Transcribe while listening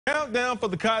Countdown for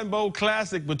the Cotton Bowl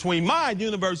Classic between my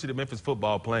University of Memphis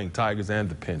football playing Tigers and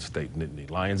the Penn State Nittany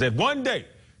Lions. At one day,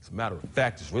 as a matter of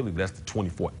fact, it's really less than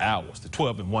 24 hours. The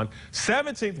 12-1,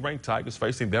 17th ranked Tigers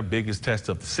facing their biggest test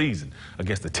of the season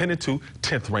against the 10-2,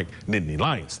 10th ranked Nittany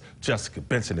Lions. Jessica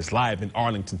Benson is live in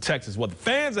Arlington, Texas, where the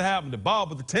fans are having the ball,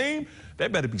 but the team, they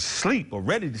better be asleep or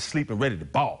ready to sleep and ready to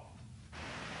ball.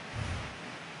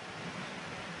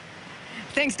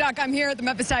 Thanks, Doc. I'm here at the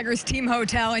Memphis Tigers team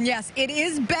hotel, and yes, it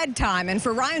is bedtime. And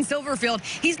for Ryan Silverfield,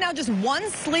 he's now just one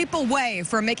sleep away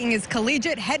from making his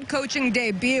collegiate head coaching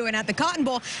debut. And at the Cotton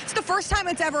Bowl, it's the first time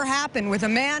it's ever happened with a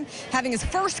man having his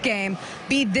first game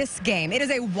be this game. It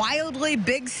is a wildly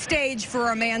big stage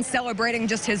for a man celebrating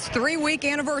just his 3-week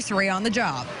anniversary on the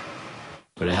job.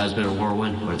 But it has been a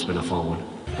whirlwind, but it's been a fun one.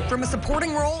 From a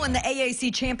supporting role in the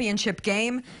AAC championship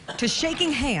game to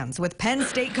shaking hands with Penn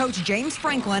State coach James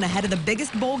Franklin ahead of the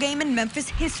biggest bowl game in Memphis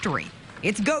history,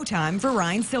 it's go time for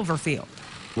Ryan Silverfield.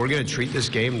 We're going to treat this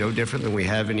game no different than we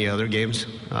have any other games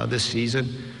this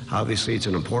season. Obviously, it's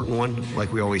an important one.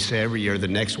 Like we always say every year, the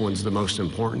next one's the most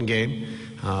important game.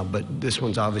 But this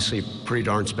one's obviously pretty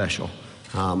darn special.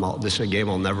 This is a game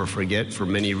I'll never forget for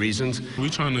many reasons. We're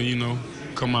trying to,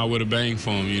 come out with a bang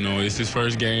for him. It's his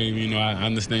first game. I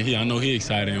understand I know he's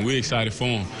excited, and we're excited for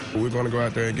him. We're going to go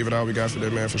out there and give it all we got for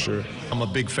that man for sure. I'm a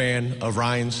big fan of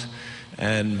Ryan's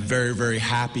and very, very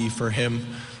happy for him.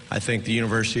 I think the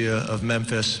University of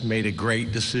Memphis made a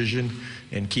great decision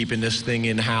in keeping this thing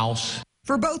in-house.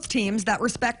 For both teams, that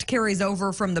respect carries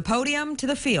over from the podium to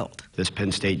the field. This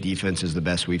Penn State defense is the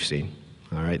best we've seen.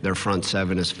 All right, their front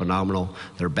seven is phenomenal.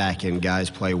 Their back-end guys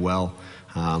play well.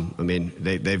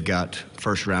 They've got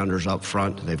first-rounders up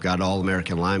front. They've got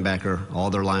all-American linebacker. All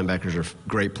their linebackers are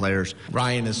great players.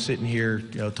 Ryan is sitting here,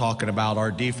 talking about our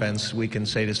defense. We can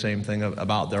say the same thing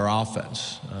about their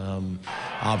offense.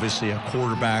 Obviously, a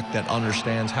quarterback that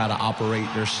understands how to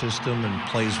operate their system and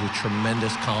plays with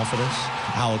tremendous confidence.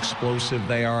 How explosive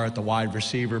they are at the wide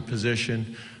receiver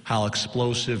position. How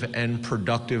explosive and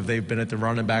productive they've been at the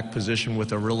running back position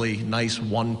with a really nice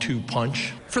 1-2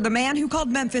 punch. For the man who called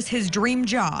Memphis his dream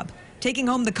job, taking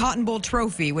home the Cotton Bowl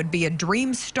trophy would be a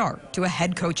dream start to a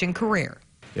head coaching career.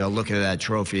 Looking at that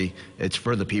trophy, it's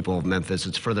for the people of Memphis.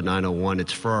 It's for the 901.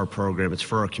 It's for our program. It's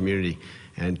for our community.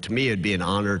 And to me, it'd be an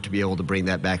honor to be able to bring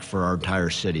that back for our entire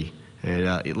city.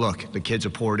 And look, the kids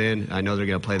have poured in. I know they're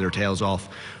going to play their tails off,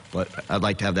 but I'd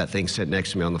like to have that thing sit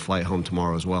next to me on the flight home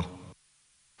tomorrow as well.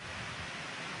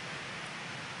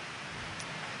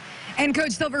 And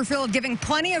Coach Silverfield giving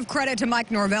plenty of credit to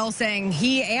Mike Norvell, saying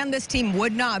he and this team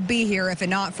would not be here if it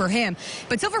not for him.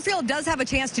 But Silverfield does have a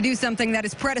chance to do something that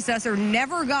his predecessor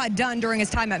never got done during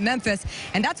his time at Memphis,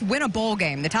 and that's win a bowl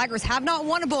game. The Tigers have not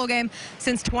won a bowl game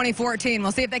since 2014.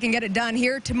 We'll see if they can get it done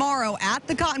here tomorrow at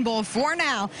the Cotton Bowl. For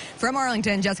now, from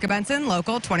Arlington, Jessica Benson,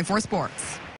 Local 24 Sports.